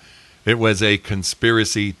 No, it was a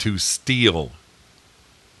conspiracy to steal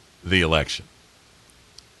the election.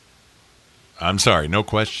 I'm sorry, no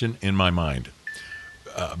question in my mind.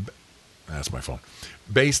 That's my phone.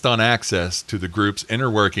 Based on access to the group's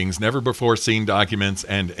inner workings, never-before-seen documents,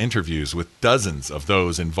 and interviews with dozens of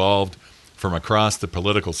those involved from across the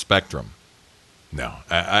political spectrum. No,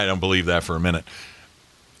 I don't believe that for a minute.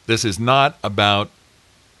 This is not about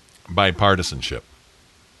bipartisanship.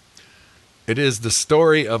 It is the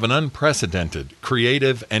story of an unprecedented,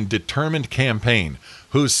 creative, and determined campaign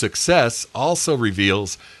whose success also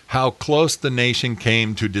reveals how close the nation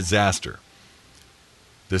came to disaster.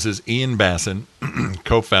 This is Ian Bassin,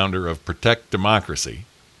 co-founder of Protect Democracy,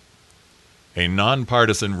 a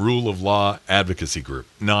nonpartisan rule of law advocacy group.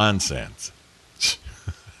 Nonsense.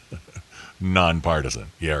 Nonpartisan.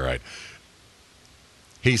 Yeah, right.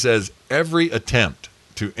 He says every attempt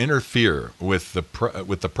to interfere with the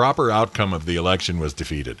proper outcome of the election was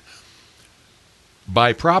defeated.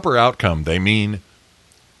 By proper outcome, they mean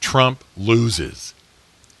Trump loses.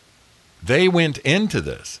 They went into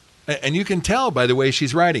this, and you can tell by the way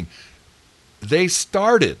she's writing, they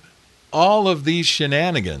started all of these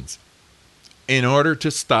shenanigans in order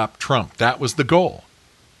to stop Trump. That was the goal.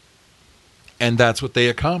 And that's what they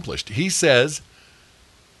accomplished. He says,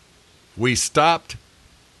 we stopped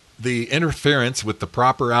the interference with the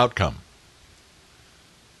proper outcome.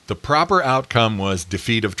 The proper outcome was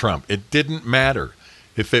defeat of Trump. It didn't matter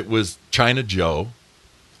if it was China Joe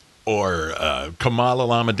or Kamala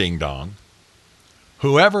Lama Ding Dong.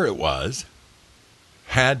 Whoever it was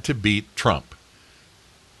had to beat Trump.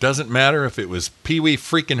 Doesn't matter if it was Pee Wee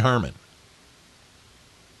freaking Herman.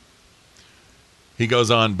 He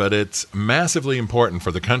goes on, but it's massively important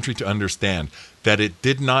for the country to understand that it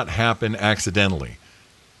did not happen accidentally.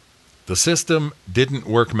 The system didn't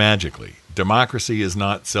work magically. Democracy is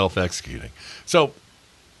not self-executing. So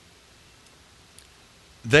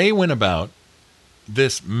they went about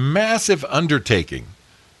this massive undertaking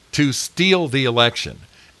to steal the election.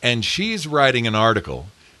 And she's writing an article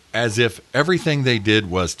as if everything they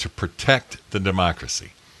did was to protect the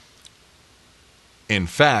democracy. In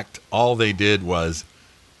fact, all they did was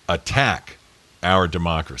attack our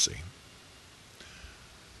democracy.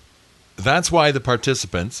 That's why the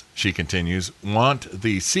participants, she continues, want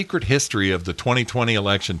the secret history of the 2020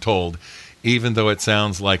 election told, even though it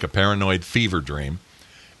sounds like a paranoid fever dream.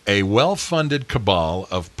 A well-funded cabal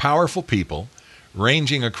of powerful people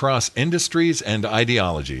ranging across industries and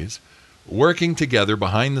ideologies, working together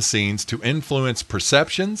behind the scenes to influence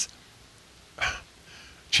perceptions,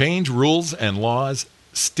 change rules and laws,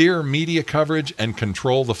 steer media coverage, and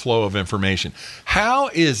control the flow of information. How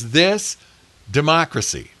is this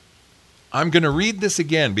democracy? I'm going to read this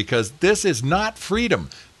again because this is not freedom.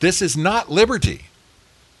 This is not liberty.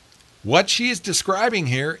 What she is describing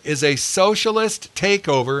here is a socialist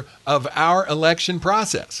takeover of our election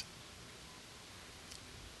process.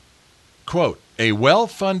 Quote, a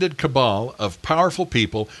well-funded cabal of powerful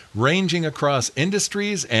people ranging across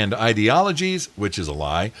industries and ideologies, which is a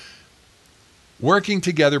lie, working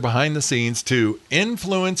together behind the scenes to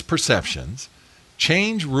influence perceptions,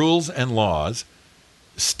 change rules and laws,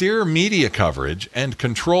 steer media coverage, and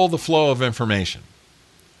control the flow of information.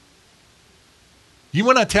 You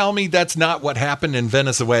want to tell me that's not what happened in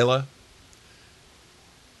Venezuela?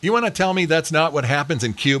 You want to tell me that's not what happens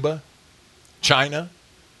in Cuba, China,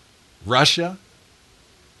 Russia?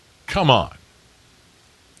 Come on.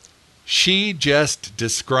 She just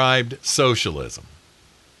described socialism.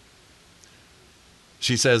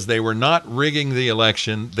 She says they were not rigging the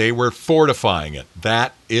election, they were fortifying it.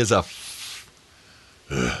 That is a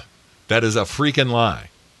freaking lie.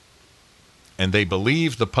 And they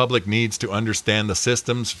believe the public needs to understand the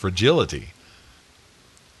system's fragility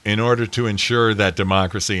in order to ensure that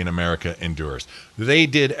democracy in America endures. They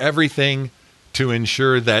did everything to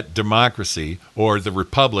ensure that democracy or the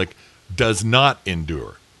republic does not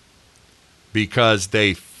endure because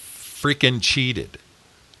they freaking cheated.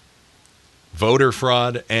 Voter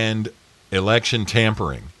fraud and election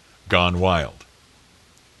tampering gone wild.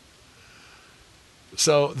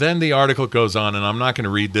 So then the article goes on, and I'm not going to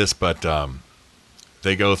read this, but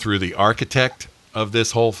they go through the architect of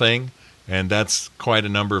this whole thing, and that's quite a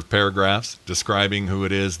number of paragraphs describing who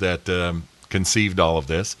it is that conceived all of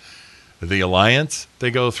this. The alliance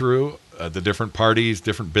they go through, the different parties,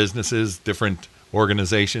 different businesses, different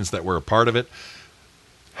organizations that were a part of it,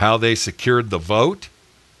 how they secured the vote.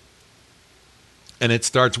 And it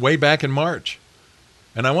starts way back in March.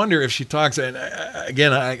 And I wonder if she talks, and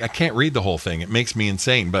again, I can't read the whole thing. It makes me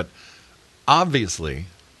insane. But obviously,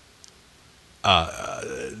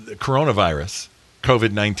 the coronavirus,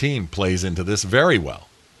 COVID-19, plays into this very well.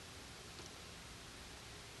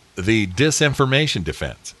 The disinformation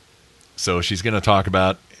defense. So she's going to talk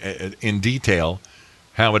about in detail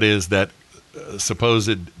how it is that supposed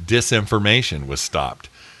disinformation was stopped.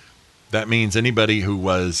 That means anybody who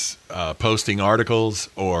was posting articles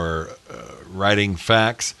or writing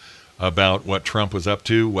facts about what Trump was up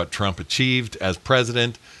to, what Trump achieved as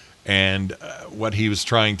president, and what he was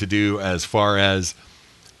trying to do as far as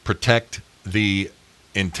protect the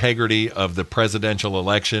integrity of the presidential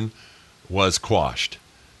election was quashed.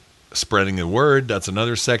 Spreading the word, that's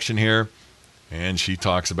another section here. And she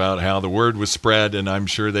talks about how the word was spread, and I'm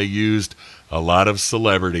sure they used a lot of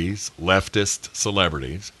celebrities, leftist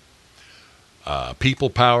celebrities. People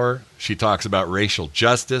power. She talks about racial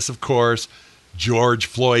justice, of course. George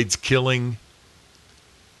Floyd's killing.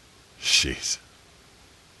 Jeez.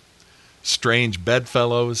 Strange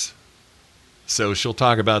bedfellows. So she'll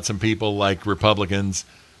talk about some people like Republicans,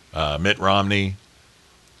 Mitt Romney,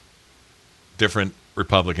 different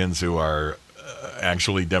Republicans who are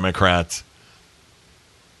actually Democrats.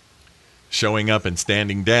 Showing up and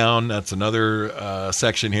standing down. That's another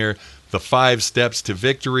section here. The 5 steps to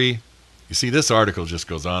victory. You see, this article just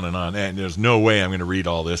goes on, and there's no way I'm going to read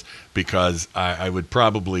all this because I'd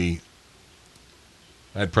probably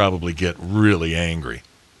get really angry.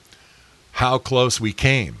 How close we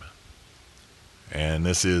came. And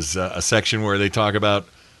this is a section where they talk about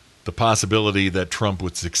the possibility that Trump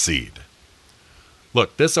would succeed.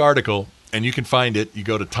 Look, this article, and you can find it, you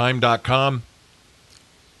go to time.com.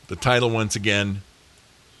 The title, once again,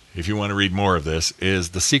 if you want to read more of this, is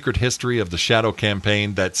The Secret History of the Shadow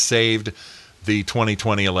Campaign That Saved the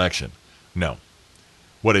 2020 Election. No.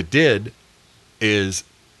 What it did is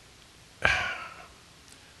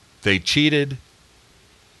they cheated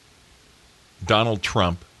Donald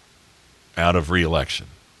Trump out of re-election.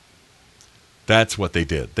 That's what they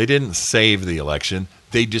did. They didn't save the election.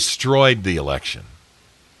 They destroyed the election.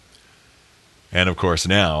 And, of course,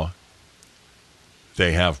 now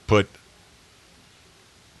they have put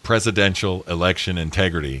presidential election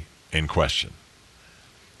integrity in question.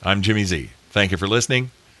 I'm Jimmy Z. Thank you for listening.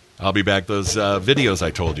 I'll be back. Those videos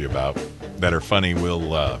I told you about that are funny,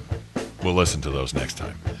 we'll listen to those next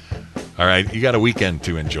time. All right, you got a weekend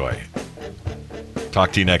to enjoy.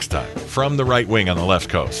 Talk to you next time. From the right wing on the left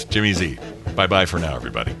coast, Jimmy Z. Bye-bye for now,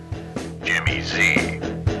 everybody. Jimmy Z.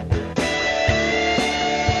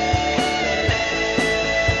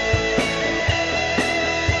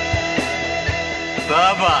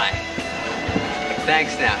 Bye-bye.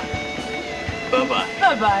 Thanks now. Bye-bye.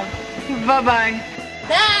 Bye-bye. Bye-bye.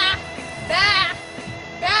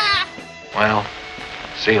 Well,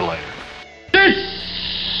 see you later.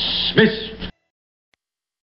 Dismiss!